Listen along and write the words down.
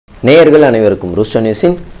நேயர்கள் அனைவருக்கும் ரூஸ்டர்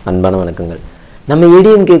நியூஸின் அன்பான வணக்கங்கள். நம்ம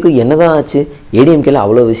ஏடிஎம்கேக்கு என்னதான் ஆச்சு? ஏடிஎம்கேல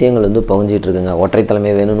அவ்வளோ விஷயங்கள் புகஞ்சிட்டு இருக்குங்க. ஒற்றை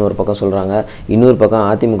தலைமை வேணும்னு ஒரு பக்கம் சொல்கிறாங்க, இன்னொரு பக்கம்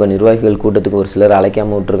அதிமுக நிர்வாகிகள் கூட்டத்துக்கு ஒரு சிலர்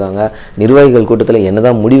அழைக்காமல் விட்டுருக்காங்க. நிர்வாகிகள் கூட்டத்தில்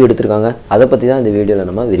என்னதான் முடிவு எடுத்திருக்காங்க, அதை பற்றி தான் இந்த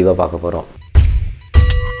வீடியோவில் நம்ம விரிவாக பார்க்க போகிறோம்.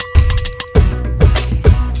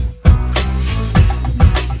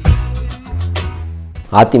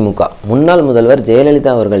 அதிமுக முன்னாள் முதல்வர் ஜெயலலிதா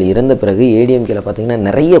அவர்கள் இறந்த பிறகு ஏடிஎம்கேல பார்த்தீங்கன்னா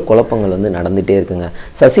நிறைய குழப்பங்கள் நடந்துகிட்டே இருக்குங்க.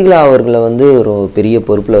 சசிகலா அவர்களை ஒரு பெரிய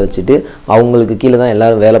பொறுப்பில் வச்சுட்டு அவங்களுக்கு கீழே தான்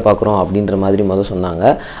எல்லாரும் வேலை பார்க்குறோம் அப்படின்ற மாதிரி சொன்னாங்க.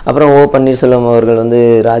 அப்புறம் பன்னீர்செல்வம் அவர்கள்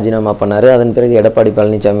ராஜினாமா பண்ணார். அதன் பிறகு எடப்பாடி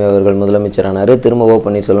பழனிசாமி அவர்கள் முதலமைச்சரானார். திரும்ப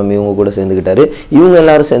பன்னீர்செல்வம் இவங்க கூட சேர்ந்துக்கிட்டாரு. இவங்க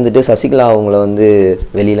எல்லாரும் சேர்ந்துட்டு சசிகலா அவங்கள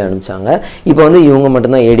வெளியில் அனுப்பிச்சாங்க. இப்போ இவங்க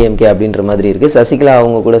மட்டும்தான் ஏடிஎம்கே அப்படின்ற மாதிரி இருக்குது. சசிகலா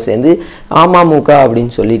அவங்க கூட சேர்ந்து அமமுக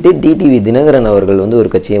அப்படின்னு சொல்லிட்டு டிடிவி தினகரன் அவர்கள் ஒரு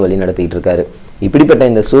கட்சியை வழி நடத்திட்டு இருக்காரு. இப்படிப்பட்ட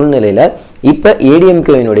இந்த சூழ்நிலையில இப்ப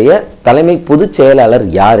ஏடிஎம்கேவினுடைய தலைமை பொதுச் செயலாளர்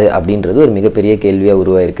யாரு அப்படின்றது ஒரு மிகப்பெரிய கேள்வியா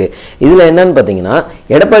உருவாயிருக்கு. இதுல என்னன்னு பாத்தீங்கன்னா,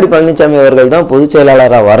 எடப்பாடி பழனிசாமி அவர்கள் தான் பொதுச்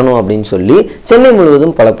செயலாளராக வரணும் அப்படின்னு சொல்லி சென்னை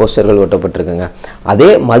முழுவதும் பல போஸ்டர்கள் ஒட்டப்பட்டிருக்குங்க. அதே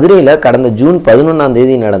மதுரையில கடந்த ஜூன்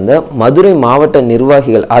 11 நடந்த மதுரை மாவட்ட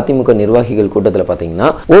நிர்வாகிகள் அதிமுக நிர்வாகிகள் கூட்டத்தில் பாத்தீங்கன்னா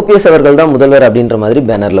ஓபிஎஸ் அவர்கள் தான் முதல்வர் அப்படின்ற மாதிரி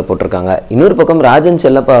பேனர்ல போட்டிருக்காங்க. இன்னொரு பக்கம் ராஜன்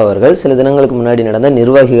செல்லப்பா அவர்கள் சில தினங்களுக்கு முன்னாடி நடந்த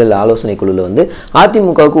நிர்வாகிகள் ஆலோசனை குழுல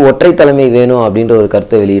அதிமுகவுக்கு ஒற்றை தலைமை வேணும் அப்படின்ற ஒரு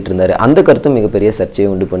கருத்தை வெளியிட்டிருந்தாரு. அந்த கருத்து மிகப்பெரிய சர்ச்சையை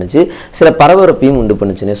உண்டு பண்ணுச்சு, சில பரபரப்பையும் உண்டு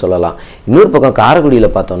பண்ணுச்சுன்னே சொல்லலாம். இன்னொரு பக்கம் காரைக்குடியில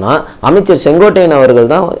பார்த்தோம்னா அமைச்சர் செங்கோட்டையன்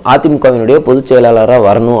அவர்கள் தான் அதிமுகவினுடைய பொதுச் செயலாளராக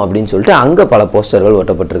வரணும் அப்படின்னு சொல்லிட்டு அங்க பல போஸ்டர்கள்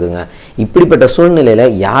ஒட்டப்பட்டிருக்குங்க. இப்படிப்பட்ட சூழ்நிலையில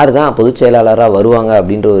யார் தான் பொதுச் செயலாளராக வருவாங்க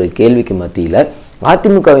அப்படின்ற ஒரு கேள்விக்கு மத்தியில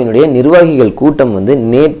அதிமுகவினுடைய நிர்வாகிகள் கூட்டம்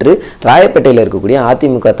நேற்று ராயப்பேட்டையில் இருக்கக்கூடிய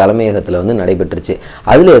அதிமுக தலைமையகத்தில் நடைபெற்றுச்சு.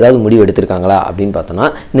 அதில் ஏதாவது முடிவு எடுத்திருக்காங்களா அப்படின்னு பார்த்தோம்னா,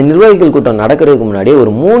 இந்த நிர்வாகிகள் கூட்டம் நடக்கிறதுக்கு முன்னாடியே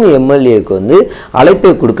ஒரு 3 எம்எல்ஏக்கு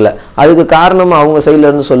அழைப்பே கொடுக்கல. அதுக்கு காரணம் அவங்க சைட்ல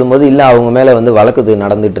இருந்து சொல்லும்போது, இல்லை அவங்க மேலே வழக்கு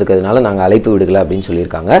நடந்துட்டு இருக்கிறதுனால நாங்கள் அழைப்பு விடுக்கல அப்படின்னு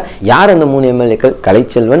சொல்லியிருக்காங்க. யார் அந்த 3 எம்எல்ஏக்கள்?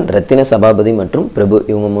 கலைச்செல்வன், ரத்தின சபாபதி மற்றும் பிரபு,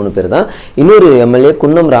 இவங்க 3 பேர் தான். இன்னொரு எம்எல்ஏ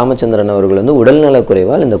குன்னம் ராமச்சந்திரன் அவர்கள் உடல்நல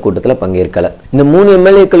குறைவால் இந்த கூட்டத்தில் பங்கேற்கல. இந்த 3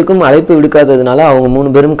 எம்எல்ஏக்களுக்கும் அழைப்பு விடுக்காததுனால அவங்க 3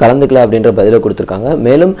 பேரும் கலந்துக்கல அப்படின்ற பதிலை கொடுத்திருக்காங்க.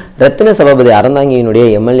 மேலும் ரத்தின சபாபதி அறந்தாங்கியினுடைய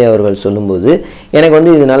எம்எல்ஏ அவர்கள் சொல்லும்போது,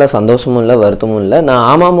 எனக்கு இதனால சந்தோஷமும் இல்லை வருத்தமும் இல்லை, நான்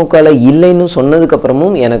அமமுகல இல்லைன்னு சொன்னதுக்கு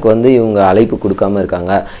அப்புறமும் எனக்கு இவங்க அழைப்பு கொடுக்காம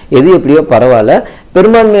இருக்காங்க, எது எப்படியோ பரவாயில்ல,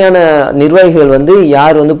 பெரும்பான்மையான நிர்வாகிகள்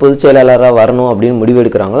யார் பொதுச் செயலாளராக வரணும் அப்படின்னு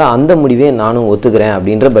முடிவெடுக்கிறாங்களோ அந்த முடிவை நானும் ஒத்துக்கிறேன்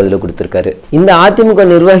அப்படின்ற பதிலை கொடுத்திருக்காரு. இந்த அதிமுக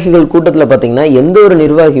நிர்வாகிகள் கூட்டத்தில் பார்த்தீங்கன்னா எந்த ஒரு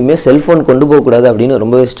நிர்வாகியுமே செல்போன் கொண்டு போகக்கூடாது அப்படின்னு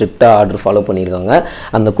ரொம்பவே ஸ்ட்ரிக்டா ஆர்டர் ஃபாலோ பண்ணியிருக்காங்க.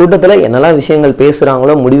 அந்த கூட்டத்தில் என்னெல்லாம் விஷயங்கள்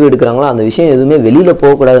பேசுறாங்களோ முடிவு எடுக்கிறாங்களோ அந்த விஷயம் எதுவுமே வெளியில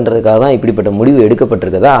போகக்கூடாதுன்றதுக்காக தான் இப்படிப்பட்ட முடிவு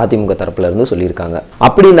எடுக்கப்பட்டிருக்கதா அதிமுக தரப்புல இருந்து சொல்லியிருக்காங்க.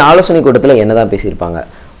 அப்படி இந்த ஆலோசனை கூட்டத்தில் என்னதான் பேசியிருப்பாங்க?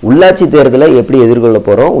 உள்ளாட்சி தேர்தலை எப்படி எதிர்கொள்ள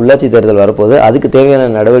போகிறோம், உள்ளாட்சி தேர்தல் வரப்போது அதுக்கு தேவையான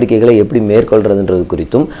நடவடிக்கைகளை எப்படி மேற்கொள்றதுன்றது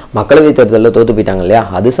குறித்தும், மக்களவைத் தேர்தலில் தோற்று போயிட்டாங்க இல்லையா,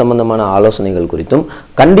 அது சம்பந்தமான ஆலோசனைகள் குறித்தும்,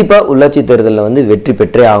 கண்டிப்பாக உள்ளாட்சி தேர்தலில் வெற்றி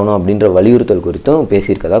பெற்றே ஆகணும் அப்படின்ற வலியுறுத்தல் குறித்தும்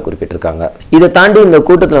பேசியிருக்கதா குறிப்பிட்டிருக்காங்க. இதை தாண்டி இந்த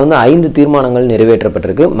கூட்டத்தில் 5 தீர்மானங்கள்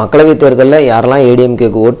நிறைவேற்றப்பட்டிருக்கு. மக்களவைத் தேர்தலில் யாரெல்லாம்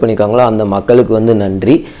ஏடிஎம்கேக்கு ஓட் பண்ணியிருக்காங்களோ அந்த மக்களுக்கு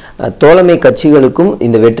நன்றி. தோழமை கட்சிகளுக்கும்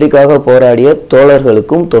இந்த வெற்றிக்காக போராடிய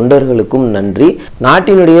தோழர்களுக்கும் தொண்டர்களுக்கும் நன்றி.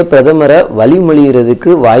 நாட்டினுடைய பிரதமரை வழிமொழிகிறதுக்கு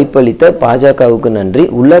வாய்ப்பளித்த பாஜகவுக்கு நன்றி.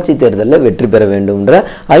 உள்ளாட்சி தேர்தலில் வெற்றி பெற வேண்டும்ன்ற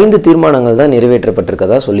 5 தீர்மானங்கள் தான்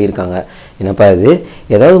நிறைவேற்றப்பட்டிருக்கதா சொல்லியிருக்காங்க. என்னப்பா இது,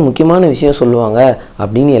 ஏதாவது முக்கியமான விஷயம் சொல்லுவாங்க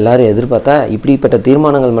அப்படின்னு எல்லாரும் எதிர்பார்த்தா இப்படிப்பட்ட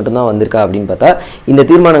தீர்மானங்கள் மட்டும்தான் வந்திருக்கா அப்படின்னு பார்த்தா, இந்த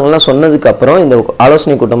தீர்மானங்கள்லாம் சொன்னதுக்கு அப்புறம் இந்த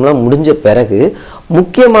ஆலோசனை கூட்டம்லாம் முடிஞ்ச பிறகு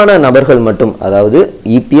முக்கியமான நபர்கள் மட்டும், அதாவது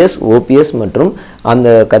EPS, OPS மற்றும் அந்த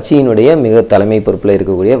கட்சியினுடைய மிக தலைமை பொறுப்பில்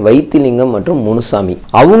இருக்கக்கூடிய வைத்திலிங்கம் மற்றும் முனுசாமி,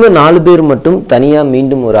 அவங்க 4 பேர் மட்டும் தனியாக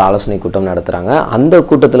மீண்டும் ஒரு ஆலோசனை கூட்டம் நடத்துகிறாங்க. அந்த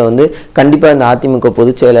கூட்டத்தில் கண்டிப்பாக இந்த அதிமுக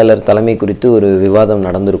பொதுச் செயலாளர் தலைமை குறித்து ஒரு விவாதம்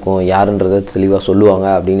நடந்திருக்கும், யாருன்றதை தெளிவாக சொல்லுவாங்க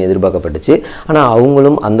அப்படின்னு எதிர்பார்க்கப்பட்டுச்சு. ஆனால்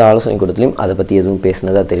அவங்களும் அந்த ஆலோசனை கூட்டத்திலையும் அதை பற்றி எதுவும்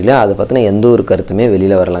பேசினதா தெரியல. அதை பற்றின எந்த ஒரு கருத்துமே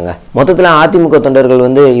வெளியில் வரலங்க. மொத்தத்தில் அதிமுக தொண்டர்கள்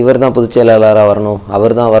இவர் தான் பொதுச் செயலாளராக வரணும்,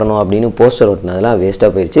 அவர் தான் வரணும் அப்படின்னு போஸ்டர் ஒட்டினதெல்லாம்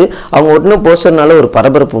வேஸ்ட்டாக போயிடுச்சு. அவங்க ஒட்டின போஸ்டர்னால ஒரு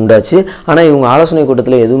பரபரப்பு உண்டாச்சு. ஆனால் இவங்க ஆலோசனை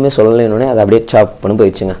கூட்டத்தில் எதுவுமே சொல்லலைன்னு அதை அப்படியே சாப் பண்ணி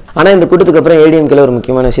போயிடுச்சுங்க. ஆனால் இந்த கூட்டத்துக்கு அப்புறம் ஏடிஎம்கேல ஒரு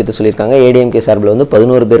முக்கியமான விஷயத்தை சொல்லியிருக்காங்க. ஏடிஎம்கே சார்பில்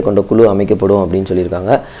 11 பேர் கொண்ட குழு அமைக்கப்படும் அப்படின்னு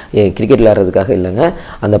சொல்லியிருக்காங்க. கிரிக்கெட் விளையாடுறதுக்காக இல்லைங்க,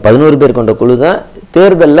 அந்த 11 பேர் கொண்ட குழு தான்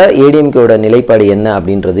தேர்தலில் ஏடிஎம்கேவோட நிலைப்பாடு என்ன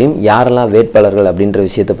அப்படின்றதையும், யாரெல்லாம் வேட்பாளர்கள் அப்படின்ற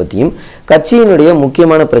விஷயத்தை பற்றியும், கட்சியினுடைய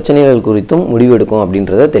முக்கியமான பிரச்சனைகள் குறித்தும் முடிவெடுக்கும்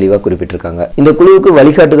அப்படின்றத தெளிவாக குறிப்பிட்டிருக்காங்க. இந்த குழுவுக்கு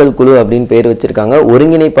வழிகாட்டுதல் குழு அப்படின்னு பேர் வச்சிருக்காங்க.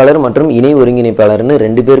 ஒருங்கிணைப்பாளர் மற்றும் இணை ஒருங்கிணைப்பாளர்னு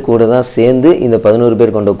 2 பேர் கூட தான் சேர்ந்து இந்த 11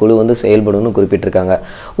 பேர் கொண்ட குழு செயல்படும்னு குறிப்பிட்டிருக்காங்க.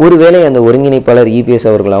 ஒருவேளை அந்த ஒருங்கிணைப்பாளர் EPS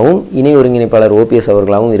அவர்களாகவும் இணை ஒருங்கிணைப்பாளர் OPS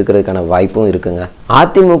அவர்களாகவும் இருக்கிறதுக்கான வாய்ப்பும் இருக்குங்க.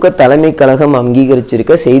 அதிமுக தலைமை கழகம்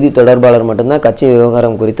அங்கீகரிச்சிருக்க செய்தி தொடர்பாளர் மட்டும்தான் கட்சி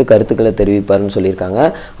விவகாரம் குறித்து கருத்துக்களை தெரிவிப்பார்னு சொல்லியிருக்காங்க.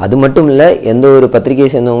 அது மட்டும் இல்லை, எந்த ஒரு பத்திரிகையை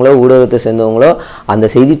சேர்ந்தவங்களோ ஊடகத்தை சேர்ந்தவங்களோ அந்த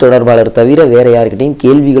செய்தி தொடர்பாளர் தவிர வேற யாருக்கிட்டையும்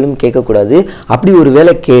கேள்விகளும் கேட்கக்கூடாது. அப்படி ஒரு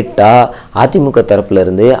வேளை கேட்டால் அதிமுக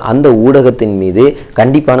தரப்பிலிருந்து அந்த ஊடகத்தின் மீது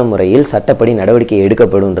கண்டிப்பான முறையில் சட்டப்படி நடவடிக்கை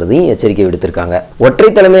எடுக்கப்படும்ன்றதையும் எச்சரிக்கை விடுத்திருக்காங்க.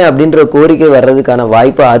 ஒற்றை தலைமை அப்படின்ற கோரிக்கை வர்றதுக்கான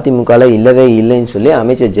வாய்ப்பு அதிமுகவில் இல்லவே இல்லைன்னு சொல்லி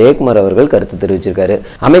அமைச்சர் ஜெயக்குமார் அவர்கள் கருத்து தெரிவிச்சிருக்காரு.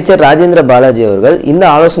 அமைச்சர் ராஜேந்திர பாலாஜி அவர்கள் இந்த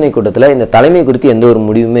ஆலோசனை கூட்டத்தில் இந்த தலைமை குறித்து எந்த ஒரு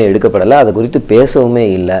முடிவுமே எடுக்கப்படலை, அது குறித்து பேசவுமே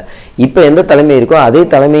இல்லை. இப்போ எந்த தலைமை இருக்கோ அதே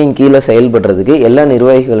தலைமையின் கீழே செயல்படுறதுக்கு எல்லா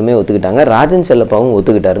நிர்வாகிகளுமே ஒத்துக்கிட்டாங்க. ராஜன் செல்லப்பாவும்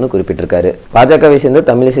ஒத்துக்கிட்டாருன்னு குறிப்பிட்டிருக்காரு. பாஜகவை சேர்ந்த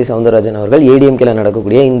தமிழிசை சவுந்தரராஜன் அவர்கள் ஏடிஎம்கேல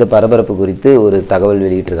நடக்கக்கூடிய இந்த பரபரப்பு குறித்து ஒரு தகவல்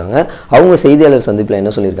வெளியிட்டிருக்காங்க. அவங்க செய்தியாளர் சந்திப்பில்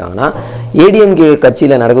என்ன சொல்லியிருக்காங்கன்னா, ஏடிஎம்கே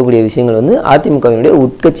கட்சியில் நடக்கக்கூடிய விஷயங்கள் வந்து அதிமுகவினுடைய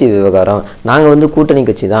உட்கட்சி விவகாரம். நாங்கள் கூட்டணி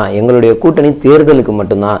கட்சி தான், எங்களுடைய கூட்டணி தேர்தலுக்கு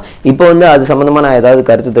மட்டும்தான். இப்போ அது சம்பந்தமாக நான் ஏதாவது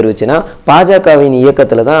கருத்து தெரிவிச்சேன்னா பாஜகவின்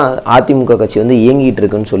இயக்கத்தில் தான் அதிமுக கட்சி இயங்கிட்டு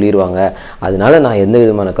இருக்குன்னு சொல்லிடுவாங்க. அதனால நான் எந்த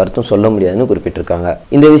விதமான கருத்தும் சொல்ல முடியாதுன்னு குறிப்பிட்டிருக்காங்க.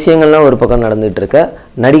 இந்த விஷயங்கள்லாம் ஒரு பக்கம் நடந்துட்டு இருக்க,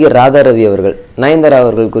 நடிகர் ராதா ரவி அவர்கள் நயன்தாரா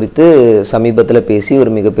அவர்கள் குறித்து சமீபத்தில் பேசி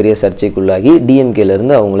ஒரு மிகப்பெரிய சர்ச்சைக்குள்ளாகி டிஎம்கேல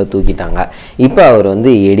இருந்து அவங்கள தூக்கிட்டாங்க. இப்போ அவர்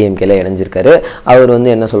ஏடிஎம்கேல இணைஞ்சிருக்காரு. அவர்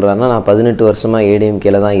என்ன சொல்றாருன்னா, நான் 18 வருஷமா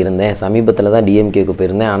ஏடிஎம்கேல தான் இருந்தேன், சமீபத்தில் தான் டிஎம்கேக்கு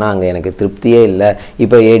போயிருந்தேன், ஆனால் அங்கே எனக்கு திருப்தியே இல்லை,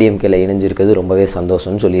 இப்போ ஏடிஎம்கேல இணைஞ்சிருக்கிறது ரொம்பவே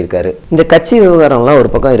சந்தோஷம்னு சொல்லியிருக்காரு. இந்த கட்சி விவகாரம்லாம்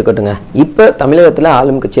ஒரு பக்கம் இருக்கட்டுங்க, இப்போ தமிழகத்தில்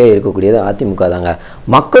ஆளும் கட்சியாக இருக்கக்கூடியது அதிமுக தாங்க.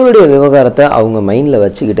 மக்களுடைய விவகாரத்தை அவங்க மைண்டில்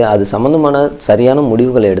வச்சுக்கிட்டு அது சம்மந்தமான சரியான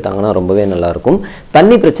முடிவுகளை எடுத்தாங்கன்னா ரொம்பவே நல்லாயிருக்கும்.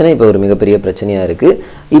 தண்ணி பிரச்சனை இப்போ ஒரு மிகப்பெரிய பிரச்சனையாக இருக்குது.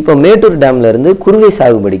 இப்போ மேட்டூர் டேம்லேருந்து குறுவை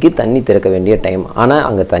சாகுபடிக்கு தண்ணி திறக்க வேண்டிய டைம், ஆனால்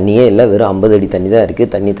அங்கே தண்ணியே இல்லை, வெறும் 50 அடி தண்ணி தான்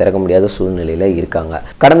இருக்குது. தண்ணி திறக்க முடியாத சூழ்நிலையில் இருக்காங்க.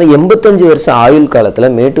 கடந்த 85 வருஷம் ஆயுள் காலத்தில்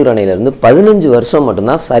மேட்டூர் அணையிலேருந்து 15 வருஷம்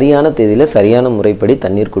மட்டும்தான் சரியான தேதியில் சரியான முறைப்படி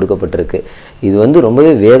தண்ணீர் கொடுக்கப்பட்டிருக்கு. இது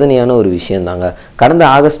ரொம்பவே வேதனையான ஒரு விஷயம் தாங்க. கடந்த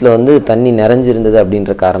ஆகஸ்ட்டில் தண்ணி நிறைஞ்சிருந்தது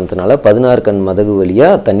அப்படின்ற காரணத்தினால 16 கண் மதகு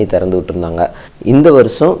வழியாக தண்ணி திறந்து விட்டுருந்தாங்க. இந்த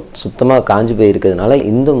வருஷம் சுத்தமாக காஞ்சு போய் இருக்கிறதுனால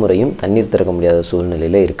இந்த முறையும் தண்ணீர் திறக்க முடியாத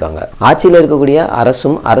சூழ்நிலையில் இருக்காங்க. ஆட்சியில் இருக்கக்கூடிய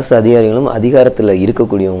அரசும் அரசு அதிகாரிகளும் அதிகாரத்தில்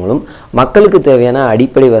இருக்கக்கூடியவங்களும் மக்களுக்கு தேவையான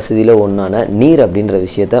அடிப்படை வசதியில் ஒன்றான நீர் அப்படின்ற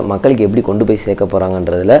விஷயத்த மக்களுக்கு எப்படி கொண்டு போய் சேர்க்க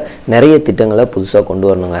போகிறாங்கன்றதுல நிறைய திட்டங்களை புதுசாக கொண்டு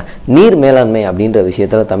வரணுங்க. நீர் மேலாண்மை அப்படின்ற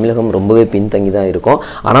விஷயத்தில் தமிழகம் ரொம்பவே பின்தங்கி தான் இருக்கும்.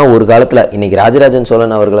 ஆனால் ஒரு காலத்தில் இன்னைக்கு ராஜராஜன்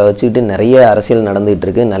சோழன் அவர்களை வச்சுக்கிட்டு நிறைய அரசியல் நடந்துகிட்டு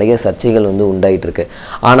இருக்கு, நிறைய சர்ச்சைகள் உண்டாயிட்டு இருக்கு.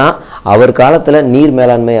 ஆனால் அவர் காலத்தில் நீர்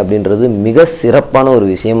மேலாண்மை அப்படின்றது மிக சிறப்பான ஒரு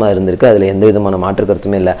விஷயமா இருந்திருக்கு. அதில் எந்த விதமான மாற்று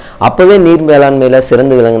கருத்துமே இல்லை. அப்போவே நீர் மேலாண்மையில்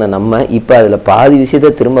சிறந்து விளங்கின நம்ம இப்போ அதில் பாதி விஷயத்தை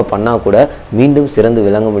திரும்ப பண்ணால் கூட மீண்டும் சிறந்து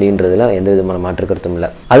விளங்க முடியுன்றதுல எந்த விதமான மாற்று கருத்தும் இல்லை.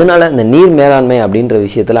 அதனால இந்த நீர் மேலாண்மை அப்படின்ற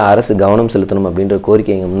விஷயத்தில் அரசு கவனம் செலுத்தணும் அப்படின்ற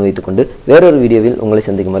கோரிக்கையை முன்வைத்துக் கொண்டு வேறொரு வீடியோவில் உங்களை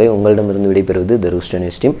சந்திக்கும் வரை உங்களிடமிருந்து விடைபெறுவது த ரூஸ்டர்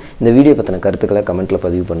நியூஸ் டீம். இந்த வீடியோ பற்றின கருத்துக்களை கமெண்ட்டில்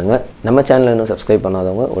பதிவு பண்ணுங்கள். நம்ம சேனலை இன்னும் சப்ஸ்கிரைப்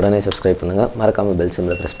பண்ணாதவங்க உடனே சப்ஸ்கிரைப் பண்ணுங்கள். மறக்காமல் பெல்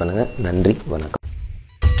சிம்பிளை ப்ரெஸ் பண்ணுங்கள். நன்றி, வணக்கம்.